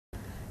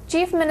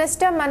Chief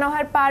Minister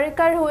Manohar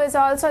Parrikar, who is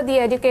also the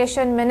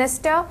Education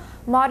Minister,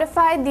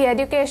 modified the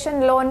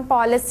education loan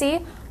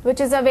policy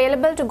which is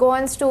available to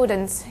Goan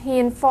students. He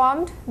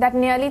informed that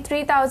nearly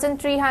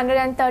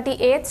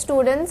 3,338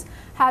 students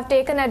have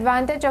taken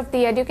advantage of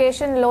the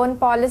education loan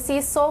policy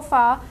so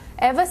far,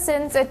 ever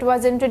since it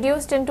was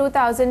introduced in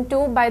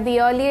 2002 by the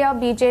earlier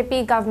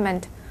BJP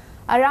government.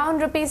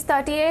 Around rupees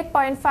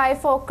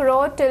 38.54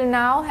 crore till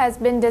now has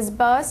been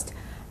disbursed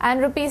and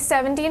rupees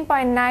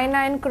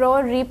 17.99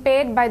 crore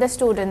repaid by the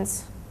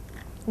students.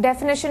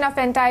 Definition of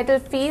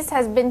entitled fees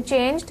has been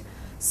changed,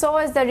 so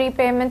is the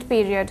repayment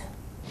period.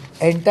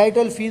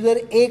 Entitled fee जर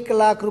 1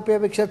 लाख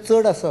रुपयापेक्षा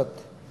चड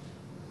आसत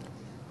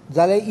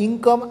जाल्यार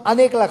income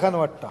आनेक लाखान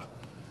वाडटा.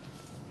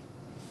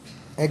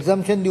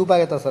 एक्झाम्पशन दिवपाक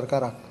येता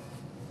सरकाराक.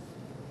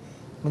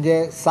 म्हणजे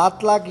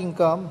 7 lakh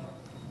income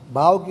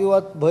भाव किंवा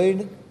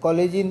भयण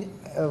कॉलेजीन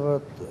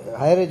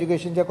हायर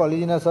एज्युकेशनच्या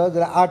कॉलेजीन आसत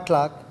जाल्यार 8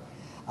 लाख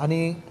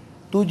आनी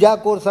तूं ज्या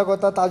कोर्साक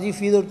वता ताजी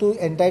फी जर तूं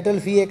एन्टायटल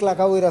फी 1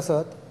 लाखा वयर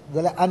आसत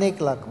जाल्यार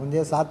आनेक लाख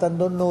म्हणजे 7 आनी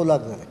 2 9 लाख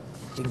जाले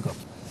income.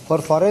 For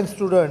foreign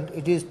student,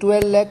 it is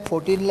 12 lakh,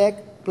 14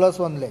 lakh plus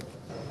 1 lakh.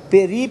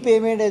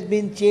 Repayment has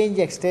been changed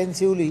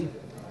extensively,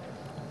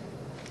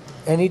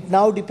 and it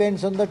now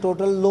depends on the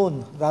total loan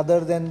rather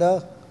than the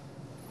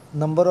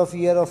number of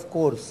year of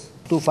course.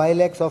 To 5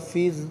 lakhs of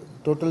fees,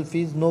 total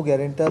fees, no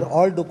guarantor.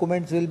 All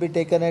documents will be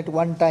taken at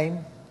one time,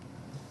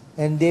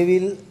 and they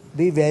will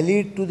be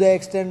valid to the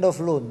extent of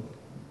loan.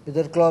 Is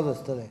there clause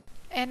astale?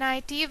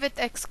 NIT with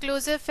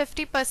exclusive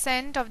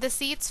 50% of the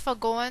seats for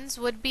Goans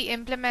would be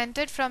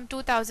implemented from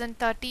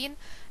 2013,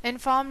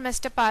 informed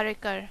Mr.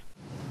 Parrikar.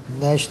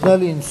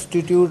 National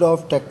Institute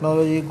of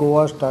Technology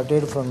Goa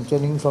started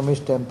functioning from its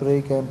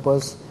temporary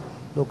campus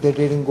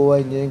located in Goa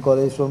Engineering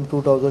College from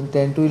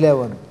 2010 to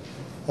 11.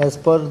 As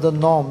per the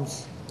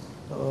norms,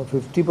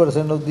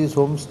 50% of these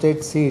home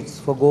state seats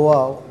for Goa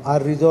are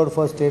reserved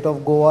for state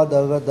of Goa,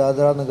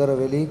 Dadra Nagar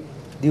Haveli,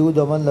 Diu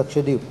Daman,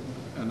 Lakshadweep.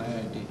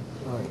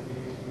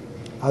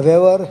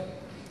 However,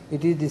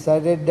 it is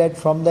decided that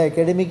from the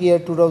academic year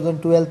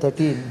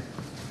 2012-13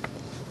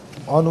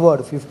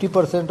 onward,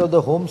 50% of the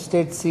home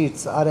state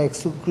seats are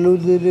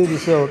exclusively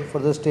reserved for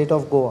the state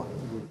of Goa.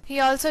 He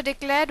also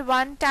declared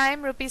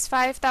one-time rupees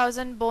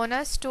 5,000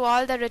 bonus to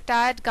all the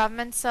retired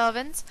government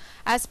servants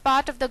as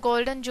part of the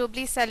Golden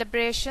Jubilee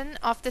celebration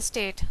of the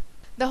state.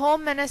 The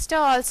Home Minister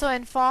also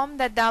informed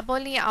that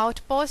Daboli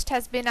outpost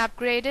has been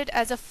upgraded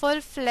as a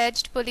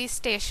full-fledged police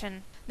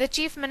station. The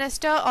Chief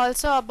Minister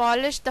also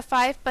abolished the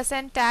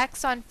 5%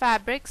 tax on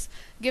fabrics,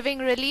 giving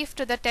relief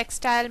to the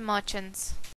textile merchants.